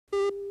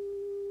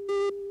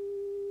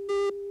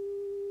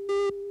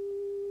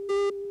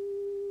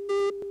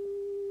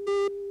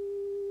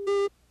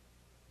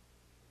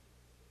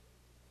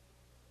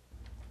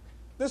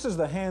This is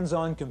the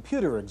hands-on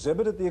computer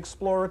exhibit at the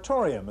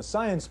Exploratorium, a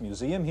science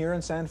museum here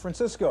in San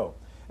Francisco.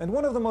 And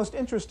one of the most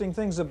interesting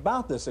things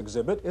about this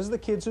exhibit is the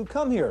kids who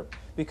come here,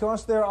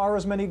 because there are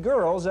as many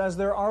girls as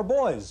there are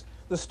boys.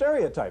 The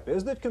stereotype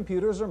is that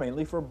computers are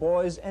mainly for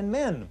boys and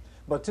men.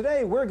 But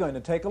today we're going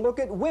to take a look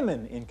at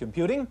women in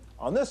computing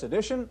on this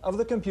edition of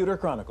the Computer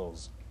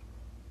Chronicles.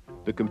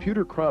 The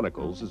Computer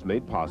Chronicles is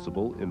made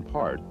possible in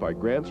part by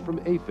grants from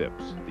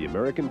AFIPS, the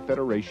American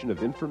Federation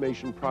of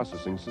Information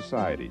Processing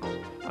Societies,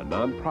 a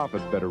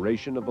nonprofit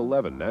federation of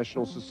 11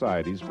 national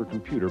societies for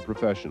computer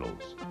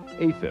professionals.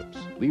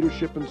 AFIPS,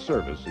 Leadership and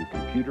Service in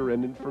Computer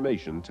and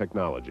Information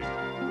Technology.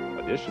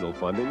 Additional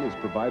funding is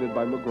provided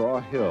by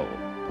McGraw-Hill,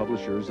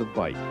 publishers of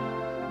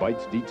Byte.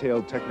 Byte's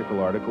detailed technical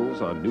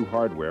articles on new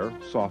hardware,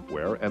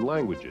 software, and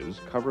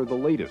languages cover the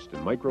latest in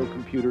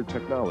microcomputer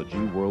technology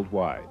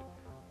worldwide.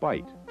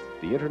 Byte,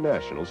 the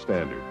international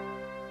standard.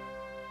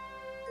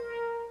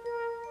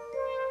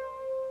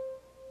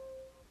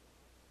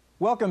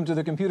 Welcome to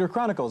the Computer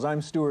Chronicles.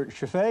 I'm Stuart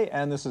Chaffee,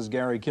 and this is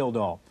Gary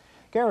Kildall.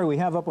 Gary, we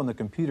have up on the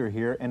computer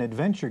here an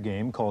adventure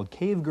game called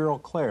Cave Girl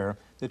Claire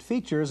that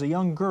features a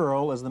young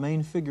girl as the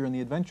main figure in the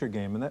adventure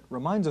game. And that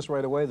reminds us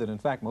right away that, in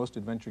fact, most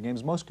adventure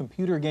games, most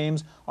computer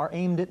games are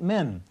aimed at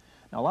men.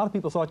 Now, a lot of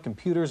people thought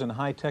computers and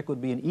high-tech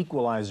would be an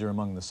equalizer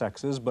among the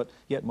sexes, but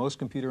yet most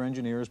computer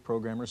engineers,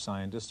 programmers,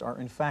 scientists are,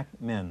 in fact,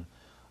 men.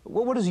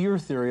 What is your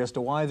theory as to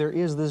why there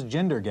is this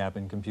gender gap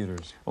in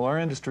computers? Well, our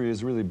industry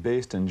is really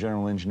based in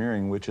general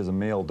engineering, which is a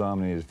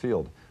male-dominated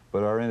field.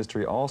 But our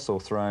industry also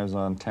thrives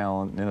on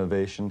talent and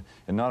innovation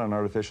and not on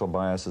artificial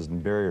biases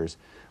and barriers.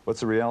 What's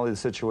the reality of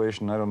the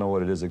situation? I don't know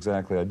what it is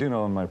exactly. I do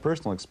know in my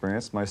personal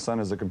experience, my son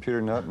is a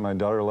computer nut and my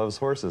daughter loves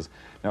horses.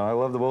 Now, I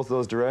love both of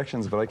those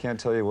directions, but I can't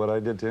tell you what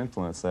I did to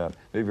influence that.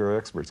 Maybe our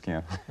experts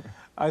can.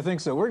 I think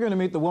so. We're going to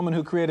meet the woman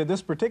who created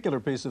this particular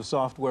piece of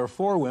software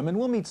for women.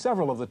 We'll meet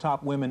several of the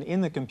top women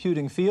in the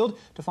computing field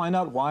to find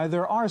out why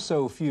there are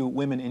so few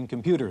women in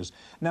computers.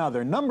 Now,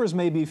 their numbers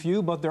may be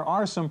few, but there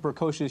are some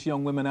precocious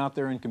young women out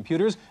there in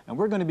computers, and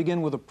we're going to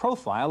begin with a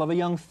profile of a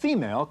young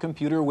female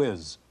computer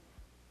whiz.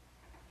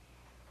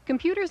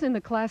 Computers in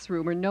the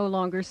classroom are no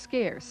longer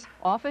scarce,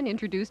 often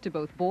introduced to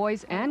both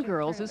boys and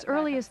girls as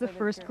early as the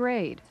first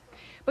grade.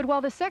 But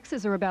while the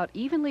sexes are about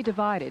evenly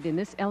divided in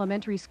this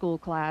elementary school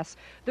class,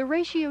 the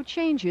ratio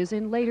changes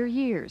in later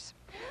years.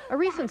 A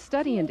recent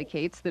study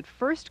indicates that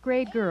first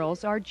grade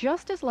girls are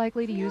just as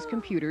likely to use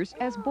computers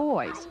as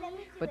boys.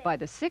 But by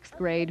the 6th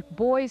grade,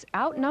 boys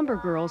outnumber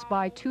girls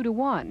by 2 to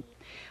 1.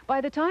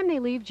 By the time they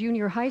leave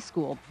junior high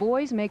school,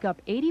 boys make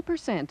up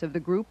 80% of the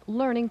group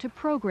learning to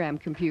program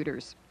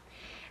computers.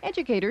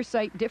 Educators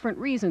cite different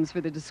reasons for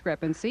the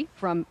discrepancy,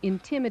 from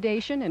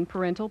intimidation and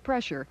parental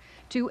pressure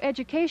to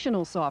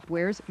educational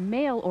software's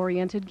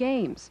male-oriented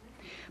games.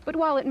 But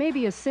while it may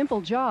be a simple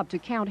job to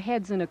count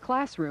heads in a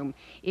classroom,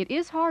 it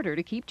is harder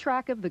to keep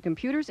track of the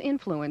computer's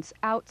influence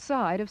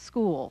outside of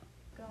school.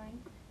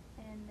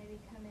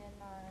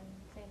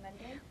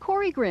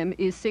 Corey Grimm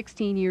is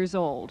 16 years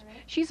old.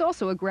 She's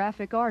also a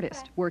graphic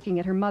artist working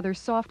at her mother's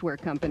software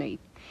company.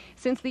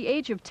 Since the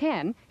age of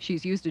 10,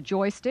 she's used a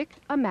joystick,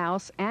 a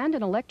mouse, and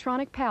an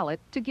electronic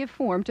palette to give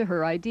form to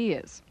her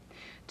ideas.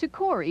 To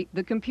Corey,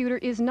 the computer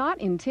is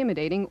not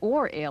intimidating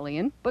or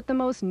alien, but the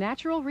most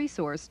natural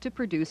resource to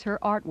produce her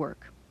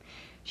artwork.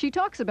 She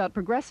talks about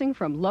progressing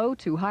from low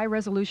to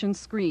high-resolution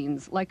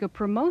screens like a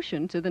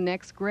promotion to the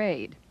next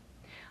grade.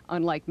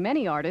 Unlike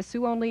many artists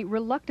who only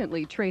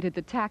reluctantly traded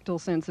the tactile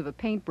sense of a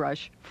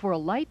paintbrush for a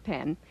light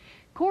pen,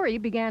 Corey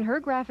began her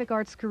graphic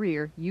arts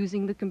career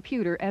using the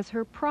computer as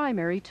her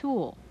primary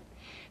tool.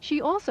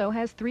 She also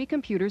has 3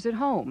 computers at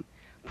home,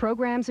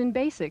 programs in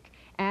BASIC,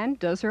 and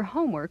does her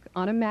homework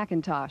on a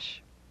Macintosh.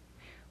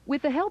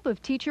 With the help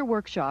of teacher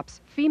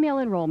workshops, female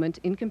enrollment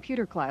in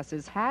computer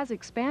classes has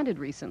expanded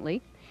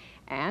recently,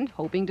 and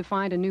hoping to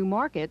find a new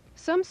market,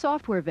 some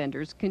software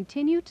vendors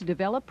continue to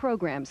develop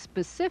programs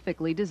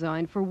specifically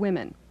designed for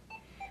women.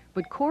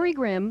 But Corey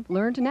Grimm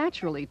learned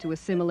naturally to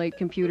assimilate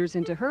computers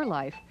into her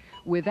life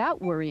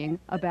without worrying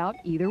about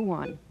either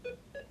one.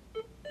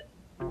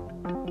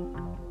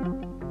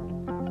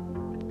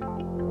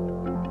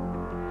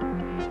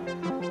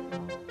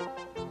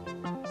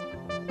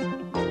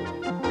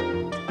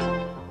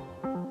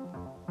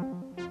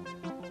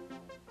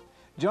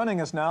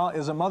 Joining us now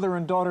is a mother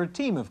and daughter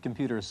team of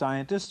computer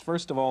scientists.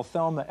 First of all,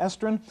 Thelma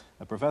Estrin,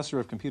 a professor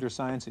of computer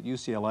science at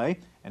UCLA,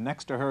 and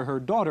next to her, her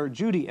daughter,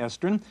 Judy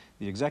Estrin,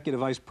 the executive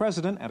vice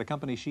president at a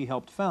company she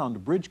helped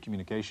found, Bridge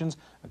Communications,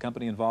 a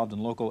company involved in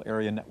local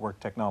area network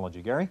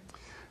technology. Gary?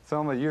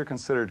 Thelma, you're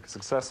considered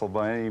successful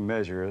by any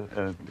measure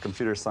in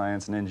computer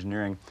science and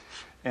engineering.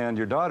 And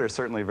your daughter is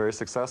certainly very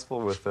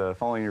successful with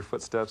following your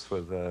footsteps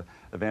with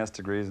advanced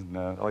degrees in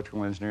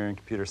electrical engineering,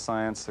 computer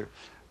science,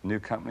 new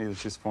company that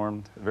she's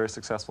formed, a very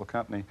successful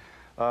company.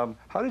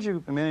 How did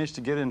you manage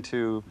to get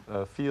into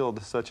a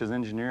field such as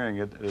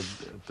engineering at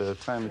the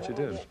time that you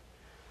did?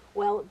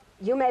 Well,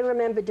 you may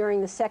remember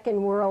during the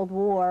Second World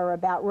War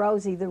about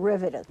Rosie the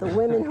Riveter, the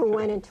women who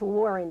went into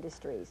war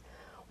industries.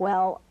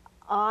 Well,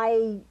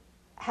 I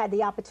had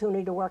the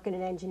opportunity to work in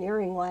an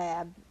engineering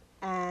lab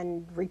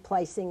and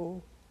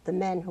replacing the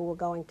men who were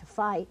going to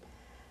fight.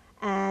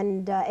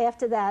 And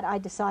after that, I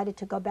decided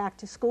to go back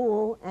to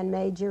school and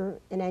major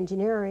in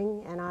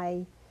engineering,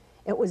 and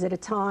it was at a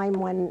time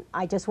when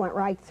I just went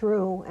right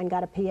through and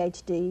got a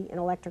PhD in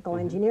electrical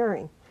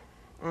engineering.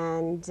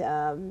 And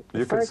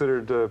you're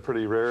considered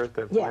pretty rare at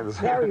that point? Yeah,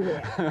 very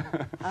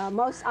rare.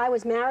 I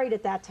was married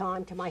at that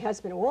time to my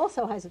husband, who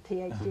also has a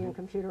PhD in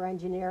computer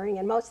engineering,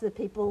 and most of the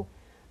people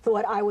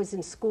thought I was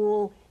in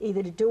school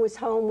either to do his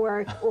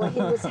homework or he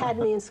had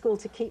me in school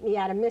to keep me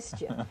out of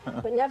mischief.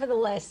 But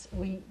nevertheless,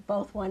 we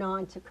both went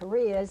on to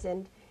careers,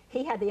 and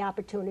he had the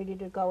opportunity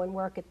to go and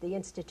work at the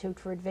Institute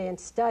for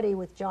Advanced Study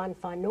with John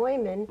von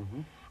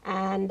Neumann,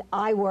 and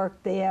I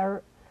worked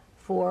there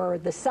for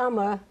the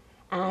summer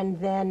and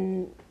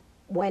then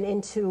went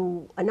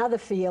into another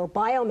field,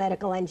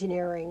 biomedical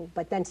engineering,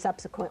 but then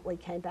subsequently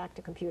came back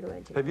to computer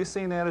engineering. Have you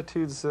seen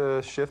attitudes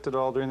shift at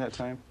all during that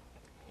time?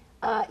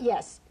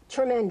 Yes,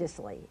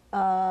 tremendously.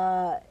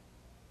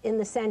 In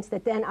the sense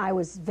that then I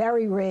was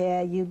very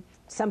rare.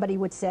 Somebody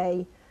would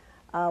say,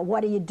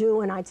 what do you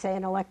do? And I'd say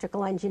an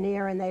electrical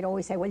engineer, and they'd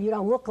always say, well, you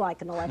don't look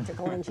like an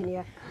electrical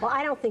engineer. Well,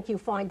 I don't think you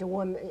find a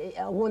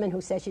woman who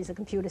says she's a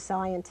computer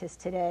scientist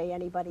today,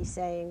 anybody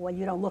saying, well,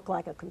 you don't look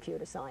like a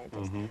computer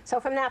scientist.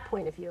 So from that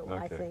point of view,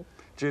 I think.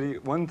 Judy,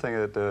 one thing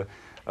that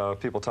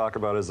people talk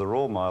about is the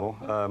role model.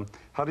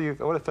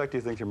 What effect do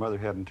you think your mother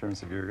had in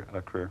terms of your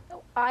career?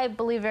 I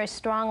believe very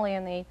strongly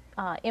in the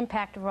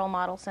impact of role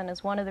models, and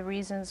is one of the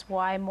reasons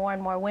why more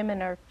and more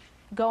women are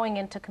going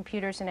into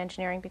computers and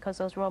engineering, because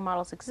those role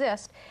models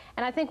exist.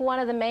 And I think one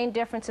of the main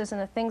differences and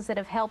the things that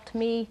have helped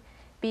me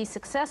be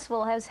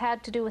successful has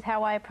had to do with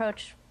how I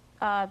approach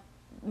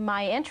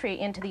my entry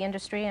into the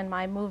industry and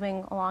my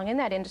moving along in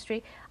that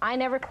industry. I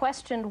never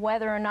questioned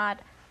whether or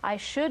not I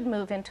should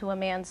move into a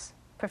man's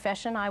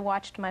profession. I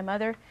watched my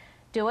mother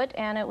do it,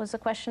 and it was a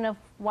question of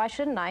why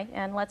shouldn't I,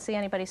 and let's see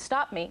anybody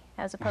stop me,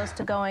 as opposed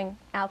to going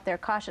out there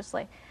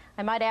cautiously.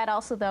 I might add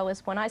also, though,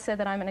 is when I say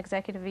that I'm an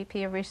Executive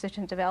VP of Research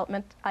and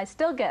Development, I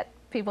still get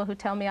people who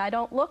tell me I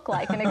don't look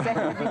like an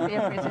Executive VP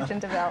of Research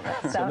and Development.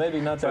 So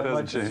maybe not that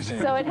much has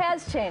changed. So it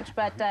has changed,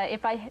 but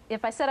if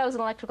I said I was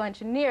an electrical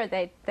engineer,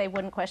 they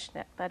wouldn't question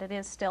it. But it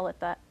is still at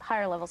the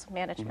higher levels of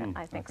management,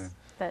 I think,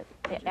 that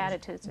the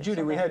attitudes are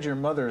Judy, we had your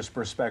mother's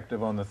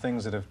perspective on the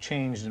things that have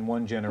changed in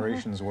one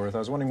generation's worth. I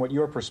was wondering what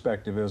your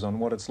perspective is on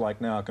what it's like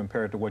now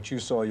compared to what you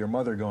saw your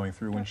mother going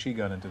through when she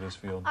got into this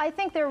field. I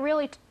think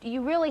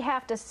you really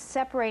have to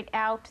separate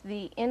out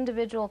the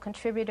individual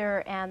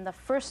contributor and the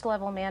first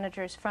level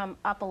managers from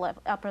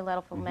upper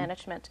level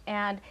management.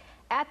 And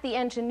at the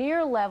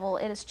engineer level,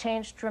 it has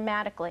changed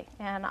dramatically.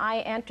 And I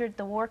entered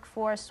the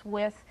workforce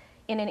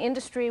in an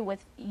industry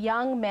with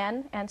young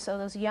men, and so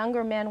those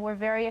younger men were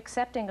very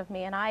accepting of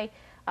me. And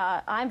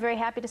I'm very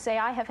happy to say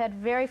I have had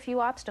very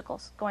few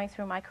obstacles going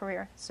through my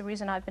career. It's the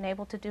reason I've been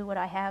able to do what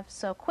I have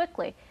so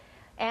quickly.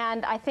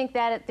 And I think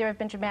that there have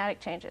been dramatic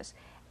changes.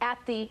 At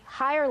the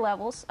higher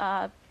levels,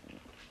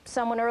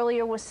 someone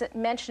earlier was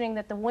mentioning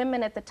that the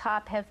women at the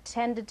top have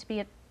tended to be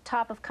at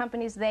top of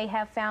companies they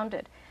have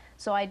founded.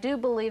 So I do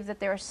believe that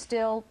there are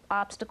still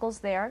obstacles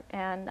there,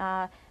 and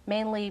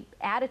mainly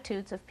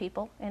attitudes of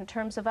people in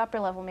terms of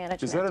upper-level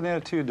management. Is that an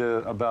attitude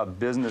about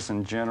business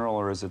in general,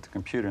 or is it the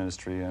computer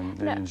industry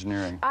and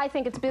engineering? I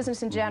think it's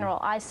business in general.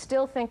 I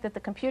still think that the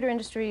computer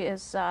industry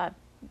is a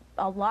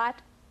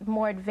lot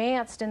more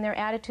advanced in their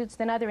attitudes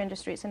than other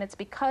industries, and it's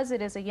because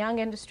it is a young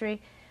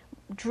industry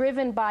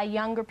driven by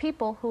younger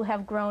people who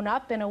have grown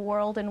up in a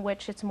world in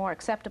which it's more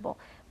acceptable.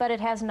 But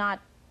it has not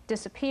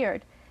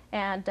disappeared.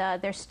 And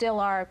there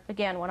still are,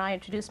 again, when I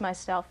introduce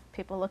myself,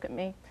 people look at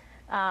me.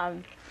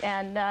 And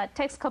it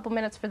takes a couple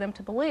minutes for them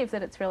to believe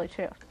that it's really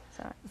true.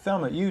 So.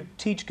 Thelma, you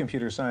teach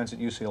computer science at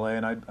UCLA,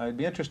 and I'd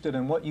be interested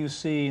in what you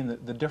see in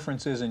the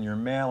differences in your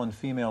male and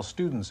female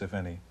students, if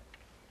any.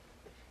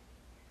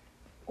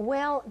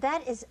 Well,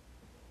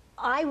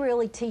 I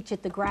really teach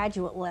at the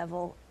graduate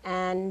level,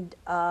 and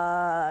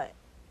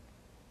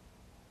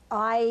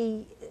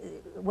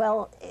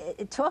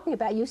talking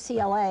about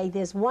UCLA,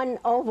 there's one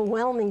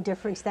overwhelming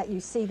difference that you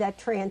see that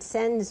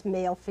transcends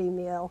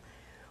male-female,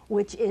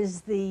 which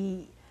is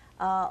the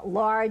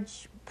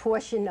large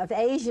portion of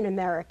Asian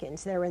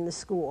Americans that are in the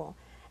school.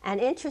 And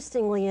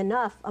interestingly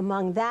enough,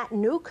 among that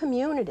new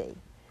community,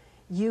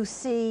 you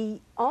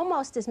see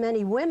almost as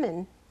many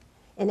women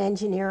in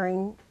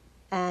engineering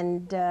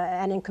and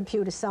in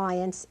computer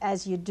science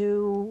as you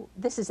do,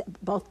 this is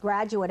both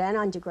graduate and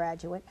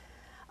undergraduate,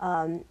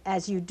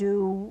 as you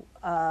do,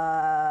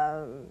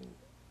 well,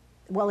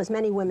 as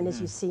many women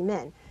as you see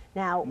men.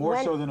 Now,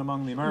 more so than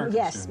among the American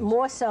students? Yes,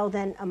 more so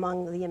than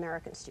among the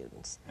American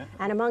students.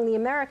 And among the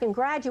American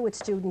graduate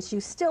students, you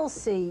still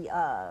see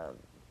a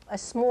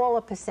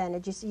smaller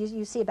percentage.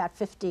 You see about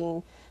 10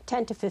 to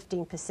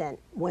 15%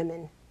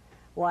 women,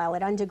 while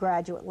at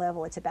undergraduate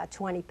level, it's about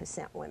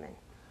 20% women.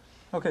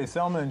 Okay,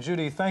 Thelma and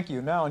Judy, thank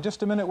you. Now, in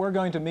just a minute, we're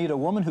going to meet a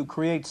woman who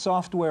creates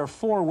software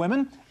for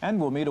women, and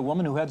we'll meet a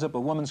woman who heads up a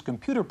women's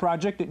computer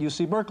project at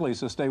UC Berkeley,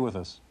 so stay with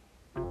us.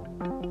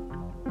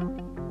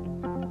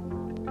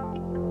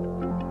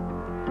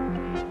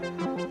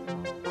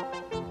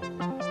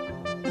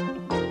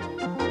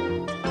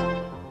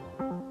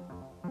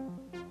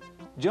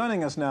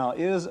 Joining us now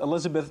is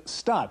Elizabeth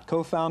Stott,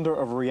 co-founder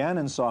of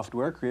Rhiannon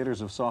Software,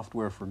 creators of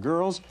software for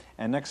girls.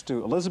 And next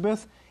to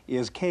Elizabeth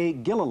is Kay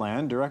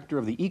Gilliland, director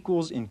of the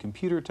Equals in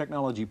Computer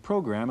Technology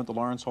program at the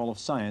Lawrence Hall of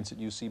Science at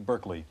UC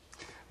Berkeley.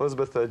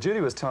 Elizabeth,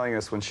 Judy was telling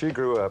us when she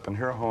grew up in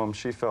her home,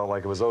 she felt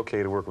like it was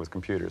okay to work with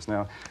computers.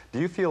 Now, do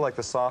you feel like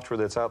the software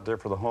that's out there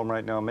for the home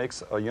right now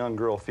makes a young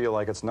girl feel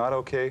like it's not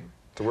okay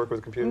to work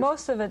with computers?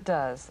 Most of it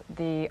does.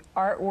 The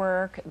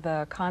artwork,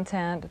 the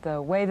content,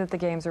 the way that the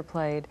games are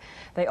played,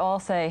 they all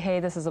say, hey,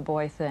 this is a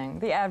boy thing.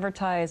 The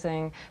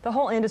advertising, the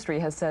whole industry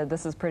has said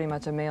this is pretty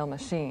much a male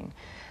machine.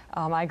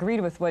 I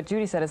agreed with what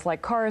Judy said. It's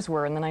like cars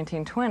were in the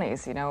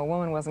 1920s. You know, a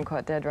woman wasn't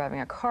caught dead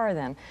driving a car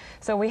then.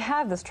 So we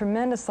have this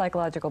tremendous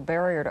psychological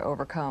barrier to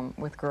overcome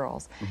with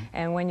girls.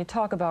 And when you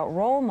talk about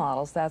role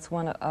models, that's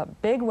a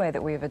big way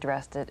that we've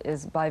addressed it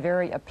is by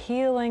very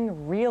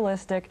appealing,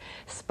 realistic,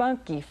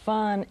 spunky,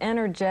 fun,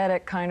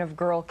 energetic kind of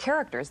girl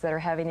characters that are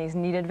having these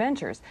neat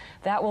adventures.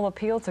 That will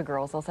appeal to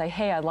girls. They'll say,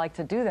 hey, I'd like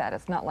to do that.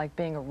 It's not like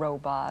being a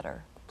robot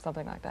or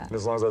something like that.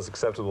 As long as that's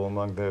acceptable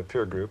among the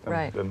peer group,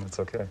 then it's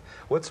okay.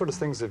 What sort of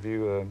things have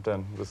you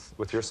done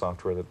with your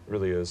software that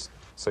really is,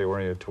 say,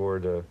 oriented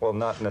toward, well,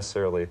 not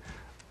necessarily,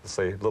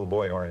 say, little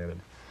boy oriented?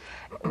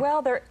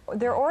 Well,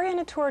 they're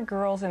oriented toward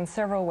girls in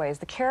several ways.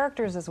 The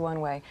characters is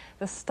one way.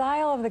 The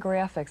style of the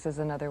graphics is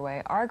another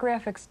way. Our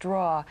graphics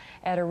draw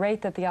at a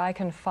rate that the eye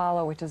can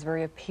follow, which is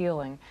very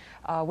appealing.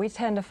 We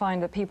tend to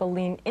find that people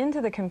lean into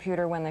the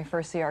computer when they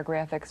first see our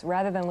graphics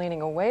rather than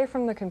leaning away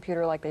from the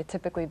computer like they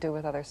typically do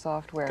with other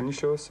software. Can you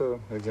show us an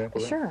example?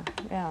 Sure,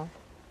 yeah.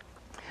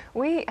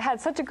 We had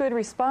such a good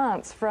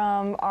response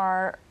from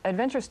our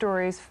adventure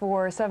stories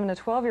for 7 to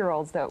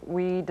 12-year-olds that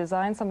we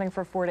designed something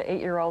for 4 to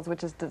 8-year-olds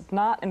which does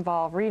not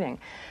involve reading.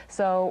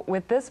 So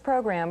with this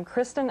program,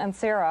 Kristen and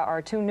Sarah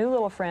are two new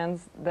little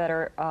friends that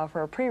are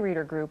for a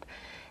pre-reader group.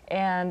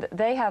 And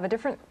they have a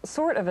different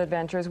sort of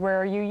adventures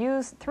where you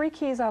use 3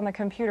 keys on the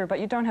computer, but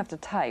you don't have to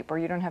type or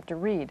you don't have to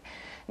read.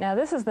 Now,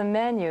 this is the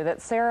menu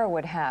that Sarah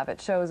would have.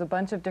 It shows a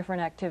bunch of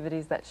different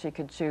activities that she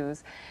could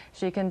choose.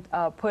 She can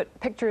put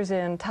pictures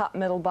in top,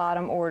 middle,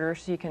 bottom order.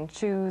 She can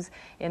choose.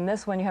 In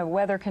this one, you have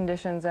weather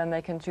conditions, and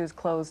they can choose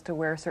clothes to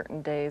wear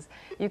certain days.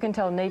 You can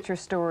tell nature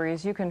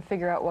stories. You can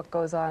figure out what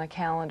goes on a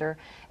calendar.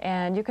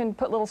 And you can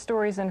put little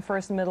stories in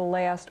first, middle,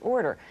 last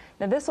order.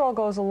 Now, this all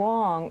goes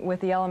along with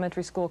the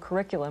elementary school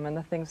curriculum and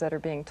the things that are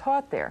being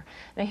taught there.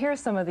 Now, here's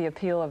some of the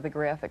appeal of the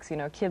graphics. You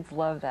know, kids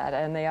love that,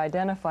 and they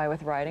identify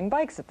with riding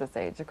bikes at this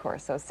age, of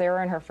course. So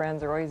Sarah and her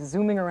friends are always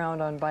zooming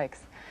around on bikes.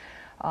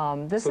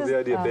 So the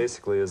idea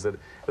basically is that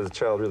as a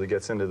child really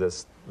gets into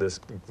this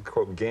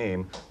quote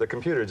game, the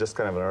computer is just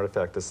kind of an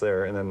artifact that's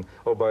there, and then,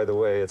 oh, by the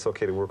way, it's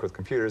okay to work with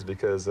computers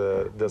because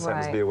it does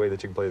happen to be a way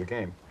that you can play the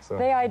game. So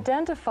they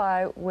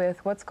identify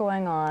with what's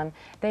going on.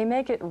 They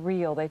make it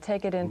real. They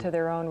take it into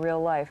their own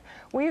real life.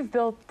 We've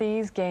built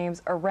these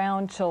games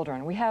around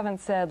children. We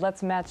haven't said,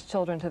 let's match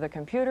children to the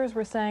computers.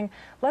 We're saying,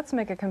 let's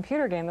make a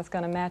computer game that's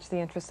going to match the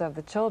interests of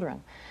the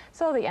children.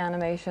 So the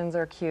animations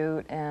are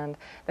cute, and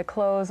the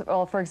clothes,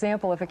 well, for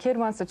example, if a kid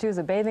wants to choose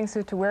a bathing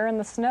suit to wear in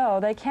the snow,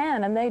 they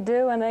can, and they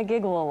do, and they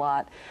giggle a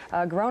lot.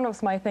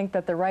 Grown-ups might think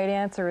that the right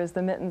answer is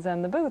the mittens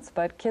and the boots,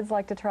 but kids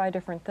like to try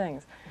different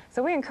things.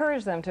 So we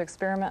encourage them to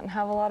experiment and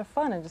have a lot of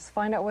fun and just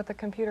find out what the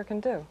computer can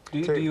do. Do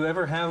you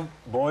ever have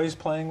boys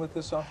playing with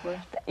this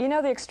software? You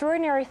know, the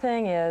extraordinary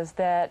thing is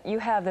that you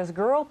have this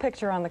girl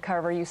picture on the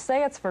cover, you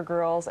say it's for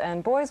girls,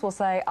 and boys will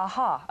say,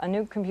 aha, a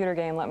new computer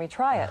game, let me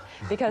try it,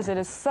 because it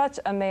is such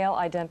a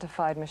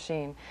male-identified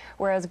machine.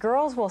 Whereas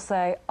girls will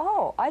say,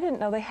 oh, I didn't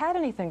know they had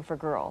anything for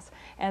girls,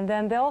 and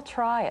then they'll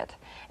try it.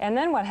 And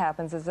then what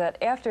happens is that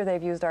after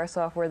they've used our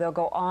software, they'll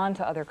go on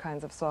to other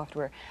kinds of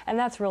software. And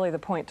that's really the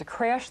point, to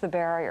crash the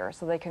barrier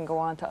so they can go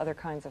on to other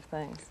kinds of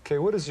things. Okay,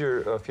 what is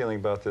your feeling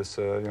about this,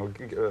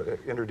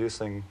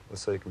 introducing,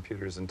 let's say,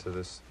 computers into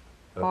this?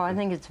 Well, I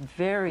think it's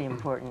very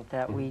important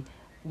that we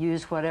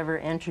use whatever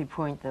entry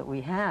point that we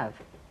have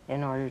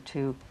in order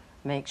to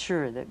make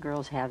sure that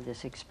girls have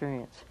this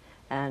experience.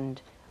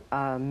 And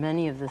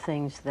many of the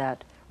things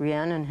that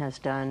Rhiannon has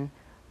done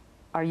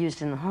are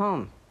used in the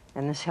home,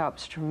 and this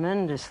helps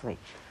tremendously.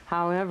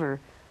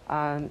 However,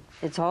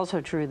 it's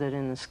also true that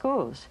in the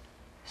schools,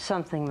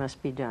 something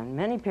must be done.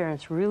 Many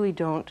parents really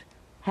don't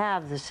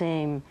have the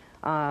same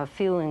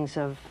feelings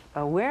of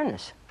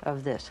awareness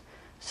of this,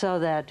 so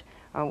that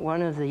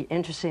one of the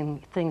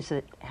interesting things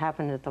that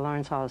happened at the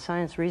Lawrence Hall of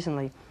Science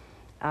recently,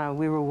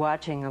 we were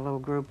watching a little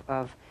group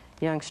of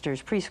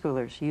youngsters,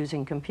 preschoolers,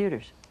 using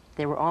computers.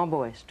 They were all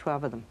boys,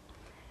 12 of them.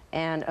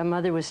 And a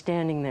mother was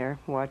standing there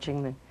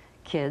watching the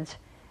kids,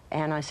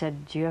 and I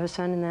said, do you have a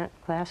son in that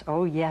class?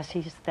 Oh, yes,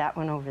 he's that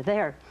one over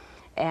there.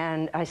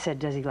 And I said,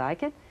 does he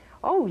like it?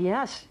 Oh,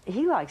 yes,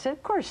 he likes it.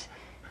 Of course,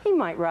 he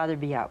might rather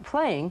be out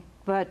playing,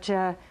 but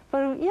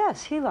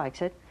yes, he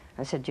likes it.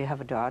 I said, do you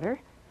have a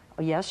daughter?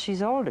 Oh, yes,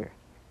 she's older.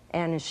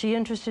 And is she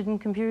interested in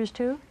computers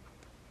too?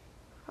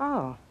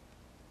 Oh,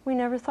 we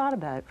never thought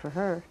about it for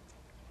her.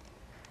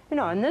 You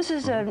know, and this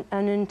is an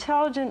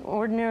intelligent,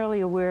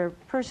 ordinarily aware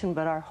person,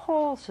 but our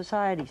whole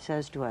society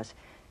says to us,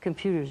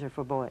 computers are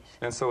for boys.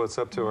 And so it's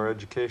up to our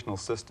educational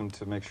system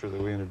to make sure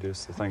that we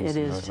introduce the things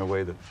in a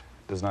way that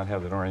does not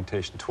have an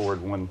orientation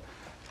toward one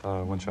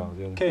child or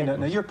the other. Okay,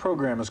 now your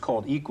program is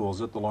called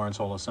Equals at the Lawrence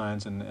Hall of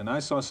Science, and I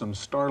saw some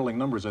startling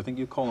numbers. I think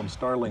you call them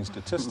startling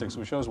statistics,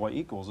 which shows why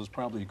equals is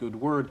probably a good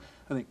word.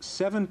 I think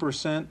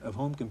 7% of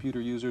home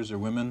computer users are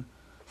women,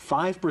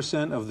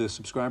 5% of the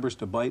subscribers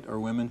to Byte are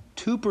women,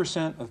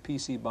 2% of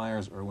PC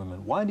buyers are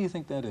women. Why do you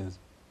think that is?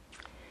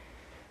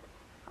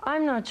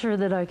 I'm not sure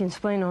that I can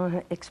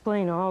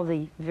explain all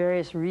the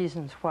various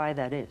reasons why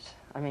that is.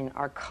 I mean,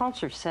 our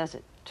culture says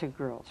it to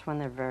girls when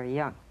they're very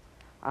young.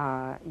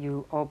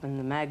 You open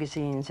the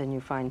magazines and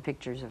you find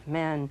pictures of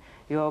men.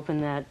 You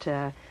open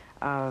that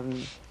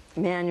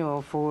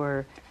manual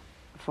for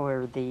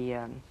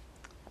the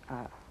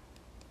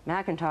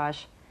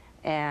Macintosh,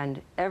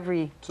 and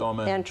every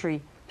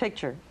entry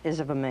picture is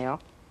of a male.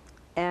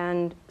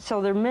 And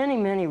so there are many,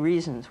 many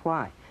reasons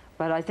why.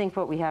 But I think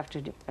what we have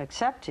to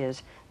accept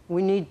is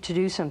we need to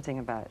do something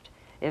about it.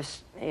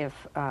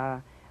 If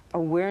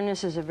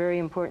awareness is a very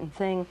important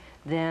thing,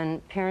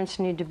 then parents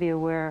need to be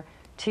aware,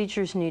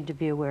 teachers need to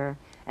be aware,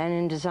 and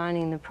in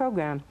designing the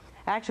program,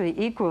 actually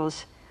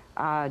Equals,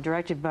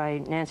 directed by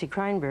Nancy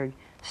Kreinberg,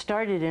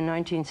 started in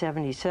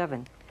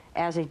 1977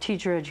 as a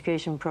teacher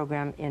education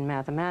program in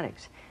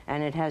mathematics,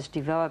 and it has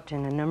developed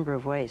in a number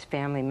of ways: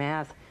 family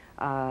math,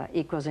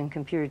 Equals in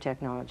computer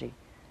technology.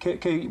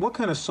 Okay, what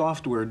kind of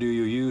software do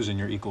you use in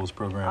your Equals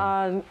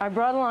program? I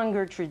brought along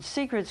Gertrude's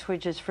Secrets,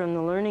 which is from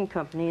the Learning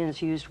Company and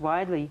is used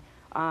widely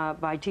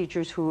by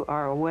teachers who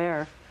are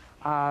aware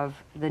of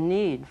the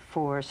need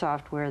for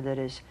software that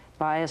is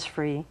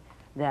bias-free,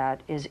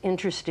 that is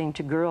interesting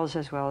to girls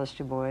as well as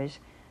to boys,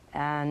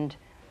 and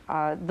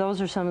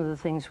those are some of the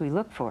things we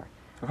look for.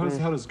 How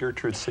does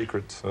Gertrude's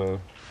Secrets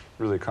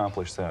really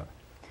accomplish that?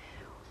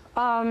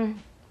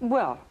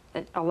 Well,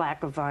 a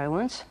lack of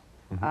violence.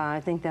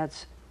 I think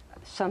that's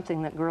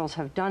something that girls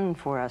have done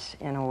for us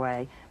in a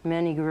way.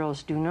 Many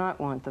girls do not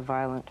want the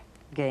violent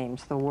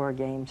games, the war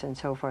games and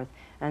so forth.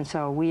 And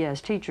so we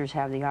as teachers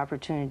have the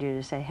opportunity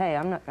to say, hey,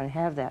 I'm not going to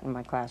have that in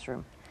my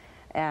classroom.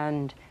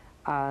 And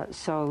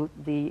so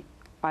the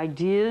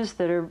ideas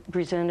that are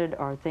presented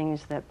are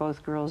things that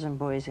both girls and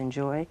boys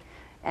enjoy.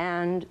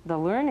 And the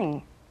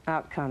learning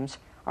outcomes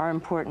are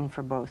important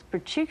for both,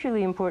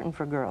 particularly important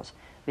for girls,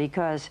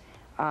 because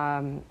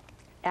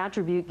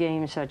attribute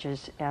games such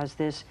as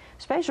this,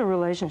 spatial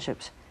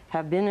relationships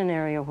have been an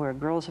area where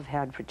girls have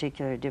had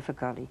particular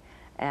difficulty,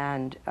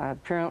 and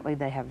apparently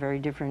they have very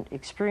different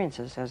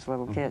experiences as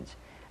little kids.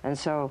 And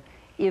so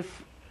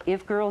if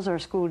girls are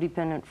school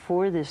dependent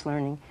for this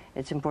learning,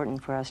 it's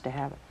important for us to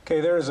have it.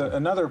 Okay, there's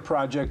another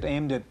project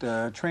aimed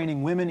at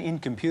training women in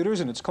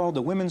computers, and it's called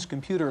the Women's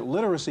Computer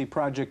Literacy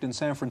Project in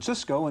San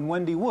Francisco, and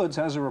Wendy Woods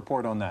has a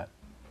report on that.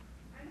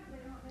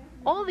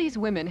 All these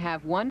women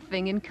have one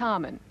thing in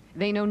common.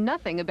 They know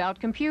nothing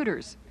about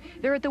computers.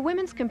 They're at the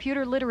Women's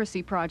Computer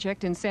Literacy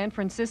Project in San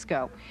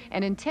Francisco,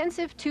 an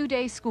intensive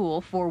two-day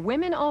school for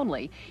women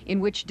only in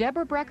which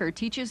Deborah Brecker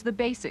teaches the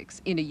basics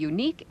in a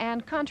unique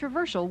and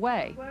controversial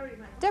way.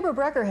 Deborah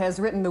Brecker has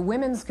written the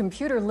Women's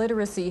Computer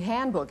Literacy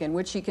Handbook, in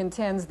which she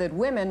contends that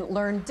women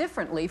learn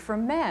differently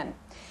from men.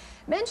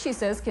 Men, she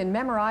says, can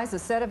memorize a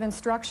set of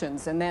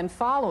instructions and then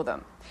follow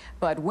them.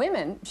 But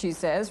women, she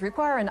says,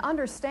 require an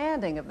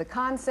understanding of the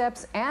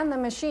concepts and the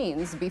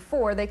machines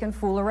before they can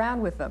fool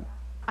around with them.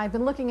 I've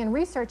been looking in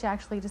research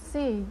actually to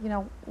see, you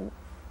know,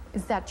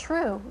 is that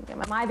true?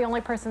 Am I the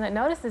only person that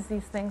notices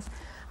these things?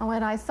 And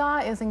what I saw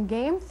is in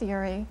game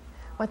theory,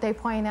 what they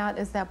point out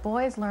is that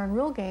boys learn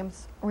rule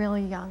games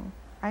really young,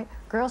 right?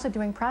 Girls are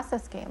doing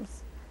process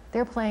games.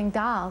 They're playing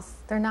dolls.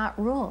 They're not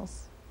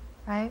rules,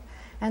 right?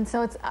 And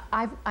so it's,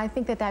 I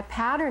think that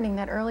patterning,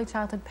 that early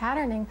childhood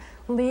patterning,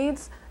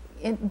 leads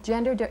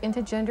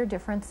into gender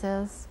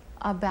differences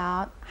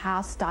about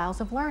how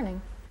styles of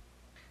learning.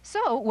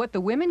 So what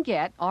the women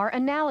get are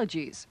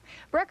analogies.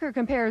 Brecker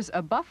compares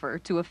a buffer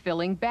to a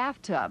filling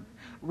bathtub,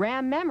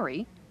 RAM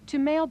memory to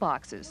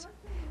mailboxes.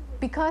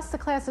 Because the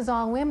class is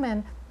all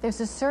women,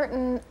 there's a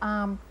certain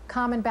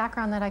common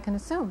background that I can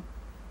assume.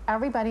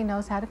 Everybody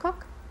knows how to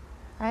cook,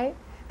 right?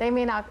 They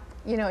may not,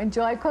 you know,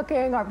 enjoy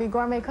cooking or be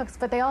gourmet cooks,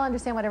 but they all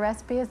understand what a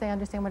recipe is, they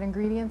understand what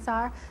ingredients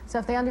are. So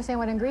if they understand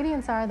what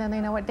ingredients are, then they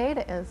know what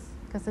data is,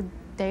 because the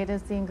data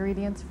is the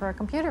ingredients for a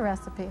computer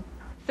recipe.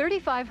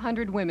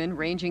 3,500 women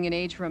ranging in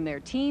age from their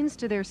teens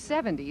to their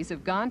 70s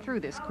have gone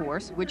through this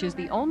course, which is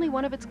the only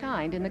one of its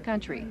kind in the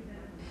country.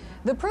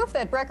 The proof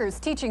that Brecker's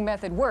teaching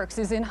method works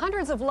is in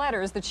hundreds of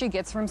letters that she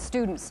gets from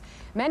students.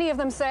 Many of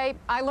them say,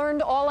 "I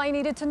learned all I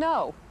needed to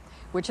know,"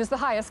 which is the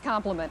highest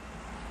compliment.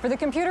 For the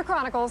Computer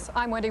Chronicles,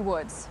 I'm Wendy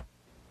Woods.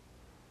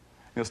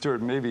 You know,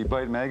 Stuart, maybe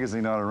Byte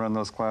Magazine ought to run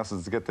those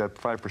classes to get that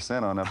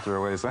 5% on up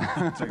their ways.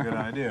 That's a good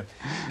idea.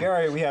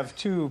 Gary, we have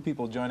two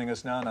people joining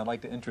us now, and I'd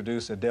like to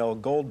introduce Adele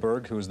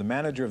Goldberg, who is the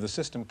manager of the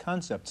System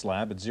Concepts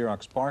Lab at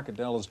Xerox PARC.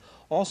 Adele is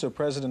also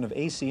president of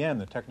ACM,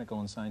 the Technical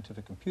and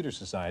Scientific Computer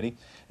Society.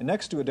 And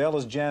next to Adele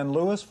is Jan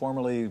Lewis,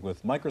 formerly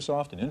with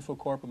Microsoft and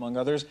Infocorp, among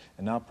others,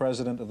 and now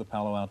president of the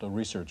Palo Alto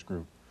Research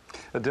Group.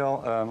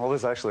 Adele, well,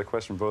 this is actually a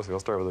question for both of you. I'll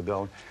start with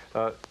Adele.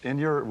 In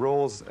your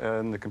roles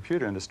in the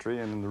computer industry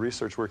and in the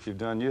research work you've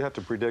done, you have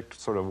to predict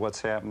sort of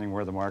what's happening,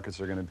 where the markets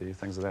are going to be,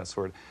 things of that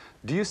sort.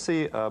 Do you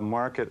see a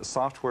market, a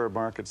software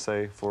market,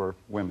 say, for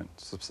women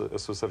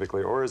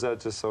specifically, or is that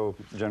just so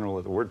general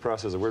that the word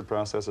process is a word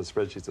process, a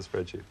spreadsheet's a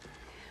spreadsheet?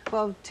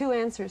 Well, two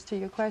answers to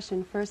your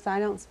question. First, I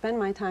don't spend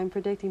my time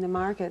predicting the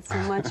market so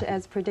much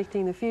as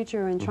predicting the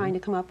future and trying to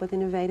come up with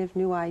innovative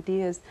new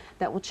ideas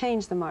that will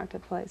change the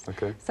marketplace.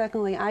 Okay.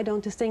 Secondly, I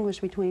don't distinguish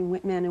between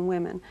men and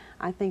women.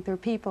 I think they're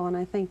people, and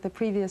I think the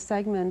previous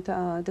segment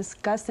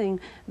discussing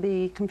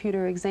the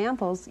computer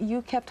examples,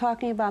 you kept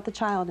talking about the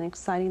child and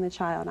exciting the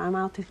child. I'm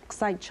out to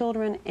excite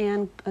children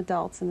and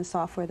adults in the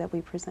software that we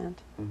present.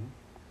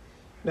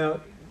 Now,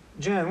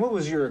 Jan, what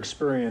was your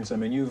experience? I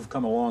mean, you've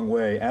come a long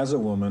way as a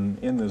woman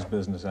in this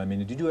business. I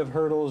mean, did you have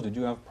hurdles? Did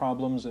you have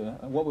problems?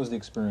 What was the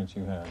experience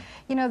you had?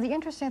 You know, the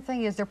interesting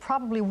thing is there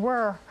probably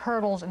were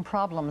hurdles and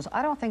problems.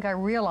 I don't think I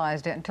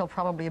realized it until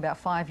probably about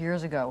 5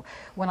 years ago.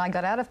 When I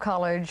got out of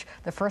college,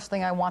 the first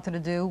thing I wanted to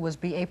do was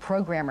be a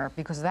programmer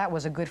because that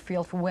was a good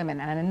field for women,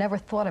 and I never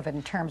thought of it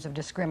in terms of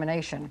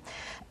discrimination.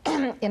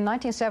 In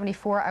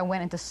 1974, I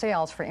went into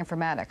sales for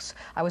informatics.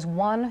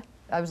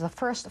 I was the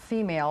first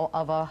female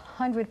of a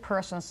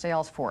 100-person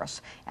sales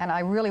force, and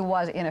I really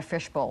was in a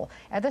fishbowl.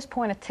 At this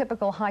point, a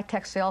typical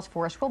high-tech sales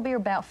force will be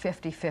about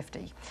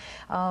 50-50.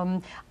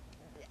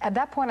 At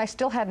that point, I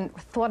still hadn't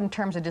thought in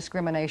terms of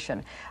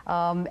discrimination.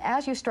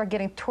 As you start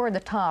getting toward the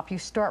top, you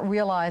start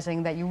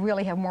realizing that you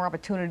really have more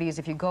opportunities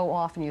if you go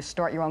off and you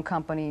start your own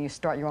company and you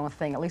start your own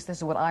thing. At least this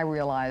is what I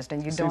realized.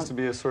 And you Seems to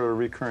be a sort of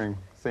recurring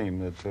theme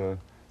that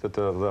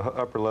the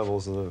upper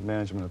levels of the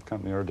management of the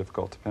company are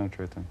difficult to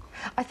penetrate then.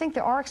 I think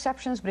there are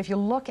exceptions, but if you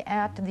look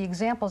at the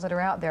examples that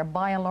are out there,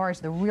 by and large,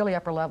 the really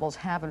upper levels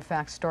have, in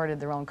fact, started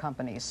their own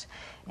companies.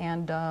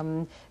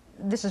 And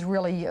this is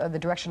really the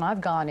direction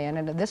I've gone in,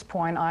 and at this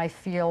point I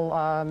feel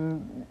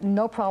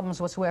no problems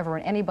whatsoever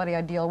in anybody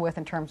I deal with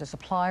in terms of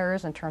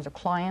suppliers, in terms of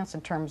clients, in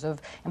terms of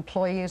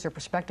employees or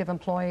prospective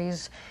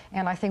employees.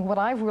 And I think what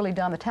I've really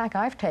done, the tack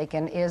I've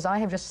taken, is I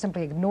have just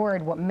simply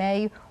ignored what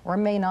may or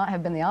may not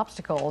have been the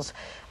obstacles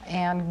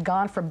and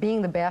gone for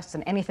being the best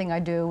in anything I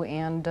do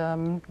and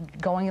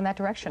going in that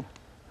direction.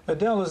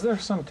 Adele, is there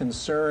some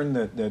concern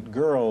that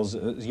girls,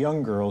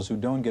 young girls who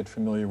don't get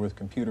familiar with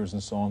computers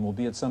and so on, will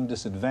be at some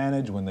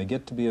disadvantage when they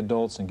get to be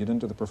adults and get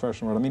into the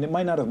professional world? I mean, it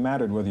might not have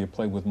mattered whether you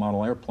played with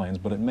model airplanes,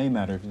 but it may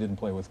matter if you didn't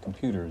play with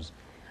computers.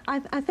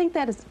 I think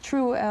that is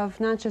true of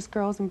not just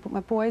girls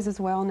but boys as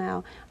well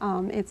now.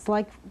 It's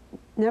like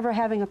never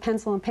having a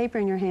pencil and paper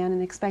in your hand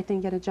and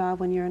expecting to get a job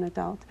when you're an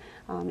adult.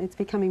 It's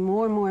becoming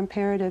more and more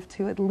imperative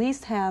to at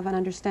least have an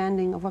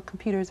understanding of what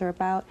computers are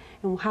about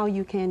and how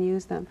you can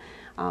use them.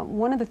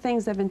 One of the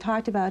things that have been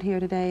talked about here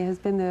today has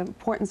been the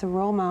importance of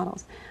role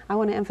models. I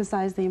want to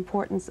emphasize the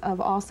importance of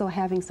also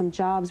having some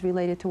jobs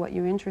related to what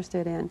you're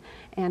interested in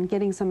and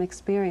getting some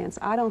experience.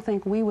 I don't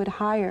think we would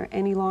hire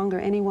any longer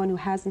anyone who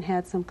hasn't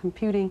had some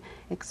computing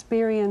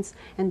experience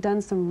and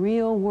done some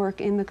real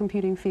work in the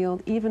computing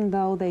field, even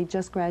though they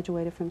just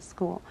graduated from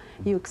school.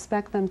 You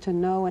expect them to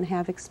know and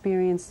have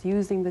experience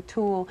using the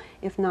tool,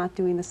 if not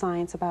doing the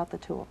science about the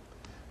tool.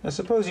 Now,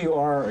 suppose you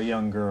are a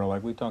young girl,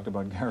 like we talked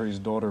about Gary's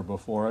daughter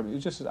before. I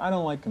mean, I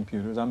don't like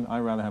computers. I'd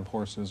rather have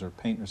horses or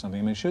paint or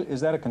something. I mean,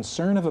 is that a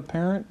concern of a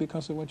parent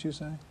because of what you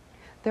say?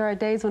 There are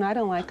days when I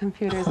don't like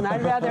computers, and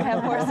I'd rather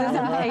have horses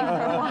and paint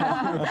for a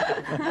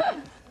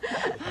while.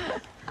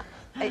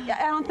 I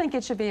don't think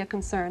it should be a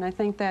concern. I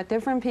think that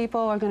different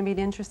people are going to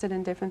be interested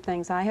in different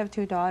things. I have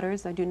two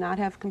daughters. I do not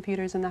have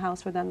computers in the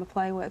house for them to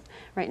play with.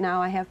 Right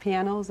now I have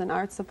pianos and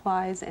art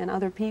supplies and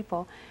other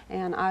people,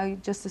 and I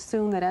just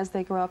assume that as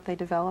they grow up they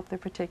develop their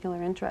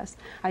particular interests.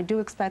 I do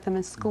expect them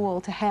in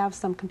school to have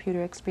some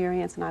computer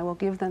experience, and I will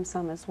give them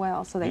some as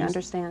well so they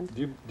understand.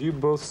 Do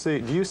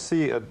you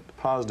see a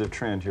positive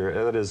trend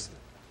here? That is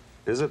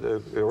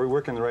are we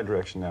working in the right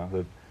direction now?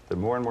 That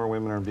more and more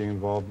women are being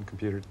involved in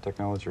computer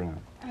technology or not?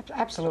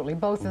 Absolutely,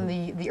 both in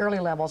the early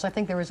levels. I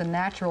think there is a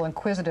natural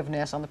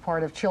inquisitiveness on the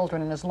part of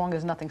children, and as long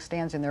as nothing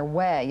stands in their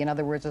way, in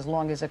other words, as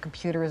long as a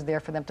computer is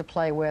there for them to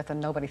play with and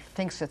nobody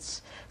thinks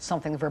it's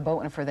something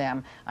verboten for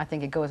them, I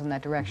think it goes in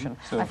that direction.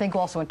 I think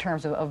also in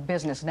terms of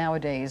business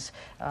nowadays,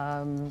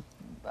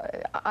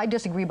 I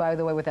disagree, by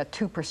the way, with that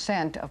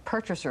 2% of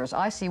purchasers.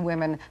 I see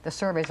women, the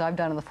surveys I've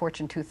done in the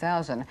Fortune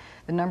 2000,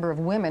 the number of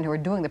women who are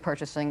doing the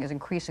purchasing is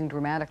increasing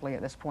dramatically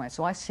at this point.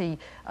 So I see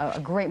a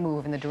great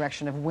move in the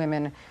direction of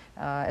women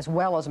as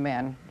well as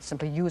men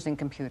simply using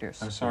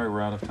computers. I'm sorry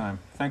we're out of time.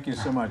 Thank you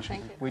so much.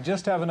 Thank you. We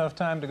just have enough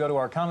time to go to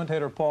our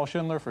commentator, Paul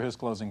Schindler, for his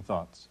closing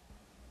thoughts.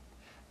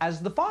 As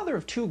the father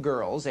of two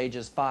girls,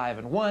 ages 5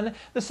 and 1,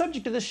 the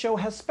subject of this show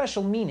has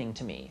special meaning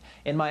to me.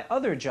 In my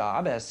other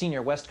job as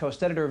senior West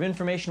Coast editor of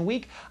Information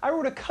Week, I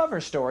wrote a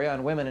cover story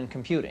on women in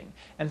computing.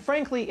 And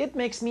frankly, it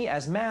makes me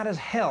as mad as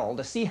hell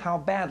to see how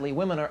badly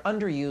women are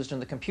underused in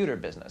the computer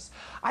business.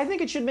 I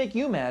think it should make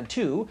you mad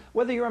too,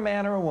 whether you're a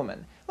man or a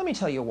woman. Let me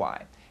tell you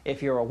why.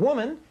 If you're a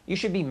woman, you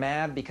should be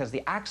mad because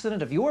the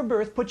accident of your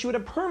birth puts you at a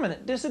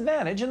permanent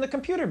disadvantage in the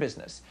computer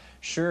business.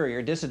 Sure,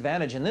 your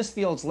disadvantage in this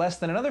field's less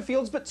than in other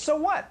fields, but so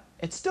what?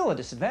 It's still a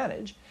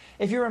disadvantage.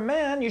 If you're a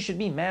man, you should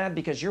be mad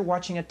because you're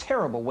watching a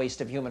terrible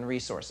waste of human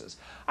resources.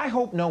 I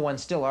hope no one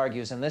still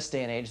argues in this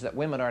day and age that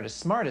women aren't as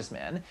smart as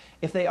men.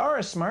 If they are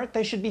as smart,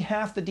 they should be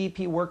half the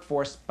DP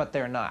workforce, but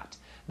they're not.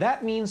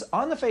 That means,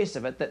 on the face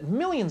of it, that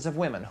millions of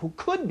women who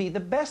could be the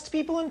best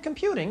people in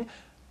computing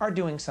are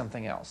doing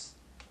something else.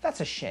 That's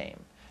a shame.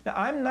 Now,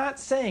 I'm not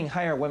saying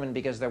hire women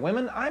because they're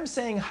women. I'm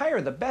saying hire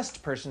the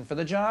best person for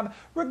the job,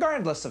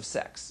 regardless of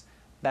sex.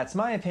 That's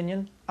my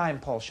opinion. I'm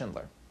Paul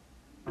Schindler.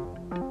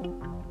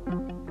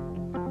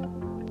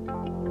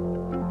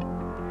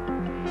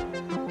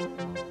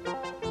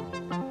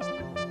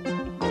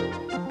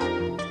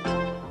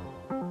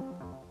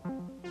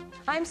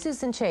 I'm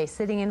Susan Chase,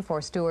 sitting in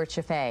for Stuart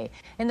Chaffee.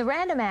 In the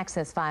Random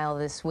Access file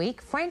this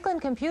week, Franklin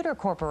Computer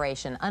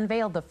Corporation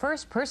unveiled the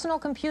first personal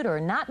computer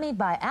not made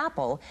by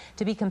Apple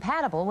to be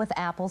compatible with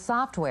Apple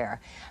software.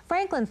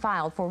 Franklin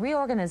filed for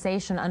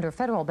reorganization under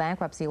federal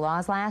bankruptcy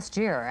laws last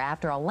year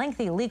after a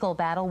lengthy legal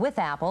battle with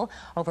Apple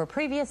over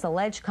previous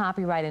alleged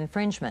copyright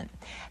infringement.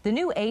 The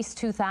new Ace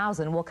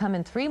 2000 will come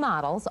in 3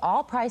 models,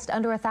 all priced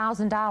under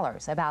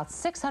 $1,000, about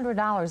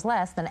 $600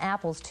 less than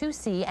Apple's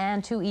 2C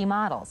and 2E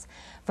models.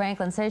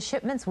 Franklin says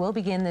shipments will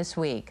begin this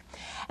week.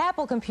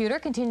 Apple Computer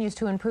continues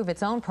to improve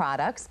its own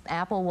products.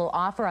 Apple will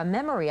offer a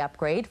memory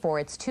upgrade for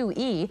its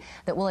 2E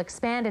that will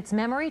expand its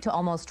memory to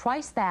almost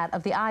twice that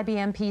of the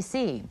IBM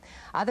PC.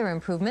 Other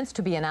improvements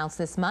to be announced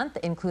this month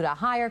include a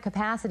higher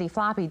capacity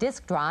floppy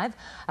disk drive,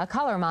 a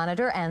color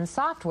monitor, and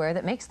software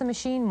that makes the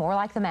machine more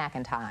like the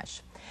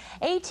Macintosh.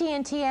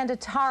 AT&T and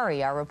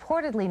Atari are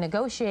reportedly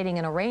negotiating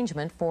an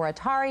arrangement for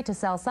Atari to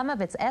sell some of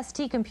its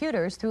ST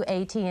computers through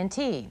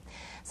AT&T.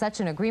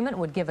 Such an agreement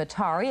would give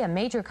Atari a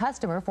major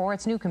customer for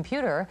its new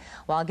computer,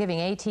 while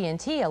giving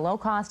AT&T a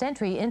low-cost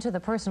entry into the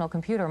personal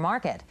computer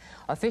market.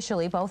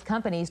 Officially, both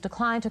companies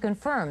declined to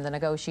confirm the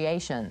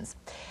negotiations.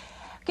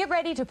 Get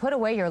ready to put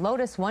away your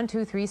Lotus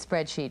 123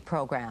 spreadsheet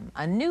program.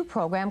 A new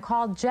program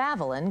called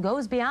Javelin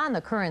goes beyond the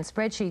current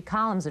spreadsheet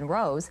columns and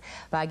rows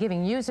by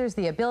giving users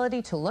the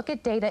ability to look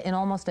at data in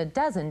almost a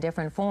dozen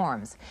different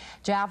forms.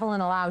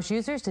 Javelin allows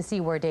users to see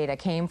where data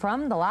came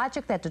from, the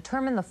logic that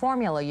determined the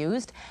formula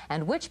used,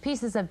 and which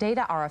pieces of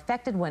data are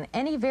affected when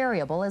any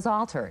variable is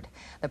altered.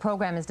 The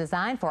program is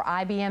designed for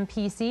IBM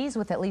PCs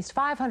with at least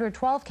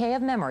 512K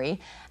of memory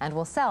and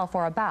will sell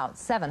for about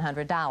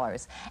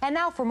 $700. And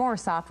now for more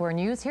software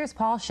news, here's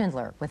Paul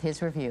Schindler with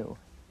his review.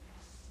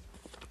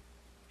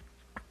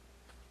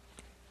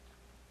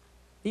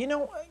 You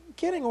know,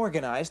 getting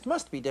organized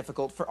must be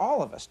difficult for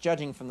all of us,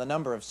 judging from the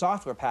number of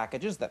software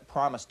packages that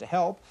promise to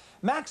help,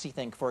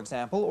 MaxiThink, for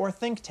example, or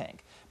ThinkTank.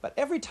 But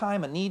every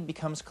time a need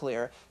becomes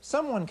clear,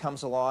 someone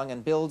comes along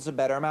and builds a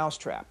better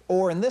mousetrap,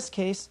 or in this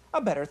case,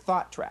 a better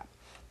thought trap.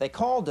 They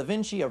call Da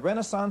Vinci a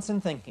renaissance in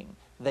thinking.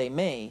 They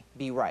may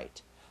be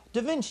right. Da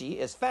Vinci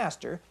is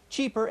faster,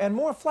 cheaper, and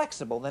more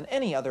flexible than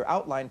any other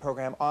outline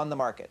program on the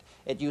market.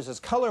 It uses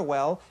color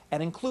well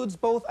and includes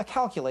both a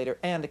calculator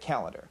and a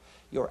calendar.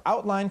 Your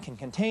outline can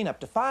contain up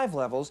to 5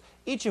 levels,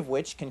 each of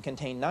which can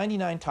contain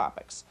 99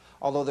 topics,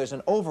 although there's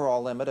an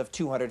overall limit of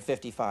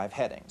 255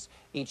 headings.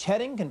 Each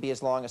heading can be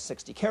as long as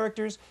 60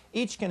 characters.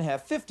 Each can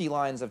have 50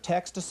 lines of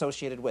text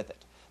associated with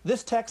it.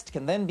 This text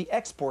can then be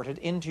exported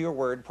into your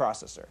word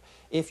processor.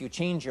 If you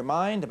change your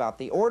mind about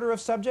the order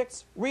of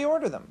subjects,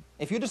 reorder them.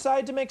 If you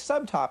decide to make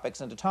subtopics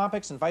into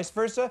topics and vice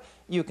versa,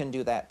 you can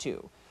do that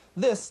too.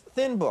 This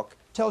thin book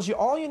tells you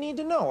all you need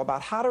to know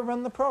about how to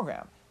run the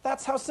program.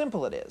 That's how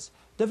simple it is.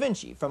 Da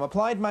Vinci from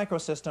Applied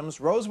Microsystems,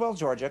 Roswell,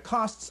 Georgia,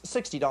 costs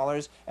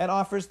 $60 and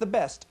offers the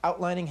best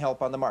outlining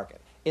help on the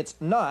market. It's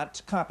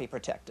not copy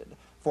protected.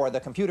 For the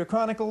Computer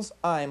Chronicles,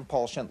 I'm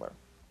Paul Schindler.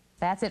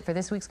 That's it for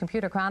this week's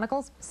Computer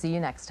Chronicles. See you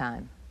next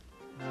time.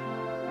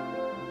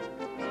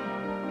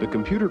 The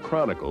Computer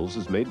Chronicles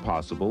is made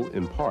possible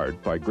in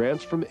part by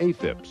grants from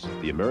AFIPS,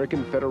 the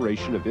American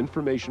Federation of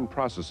Information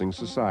Processing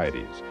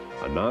Societies,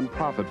 a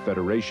nonprofit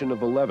federation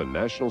of 11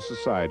 national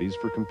societies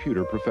for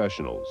computer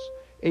professionals.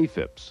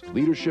 AFIPS,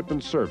 Leadership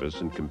and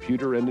Service in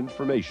Computer and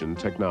Information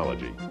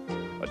Technology.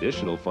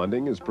 Additional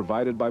funding is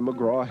provided by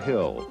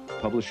McGraw-Hill,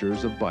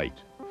 publishers of Byte.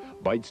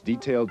 Byte's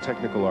detailed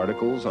technical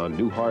articles on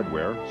new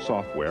hardware,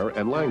 software,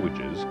 and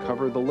languages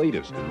cover the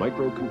latest in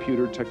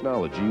microcomputer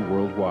technology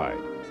worldwide.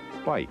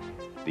 Byte,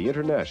 the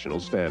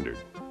international standard.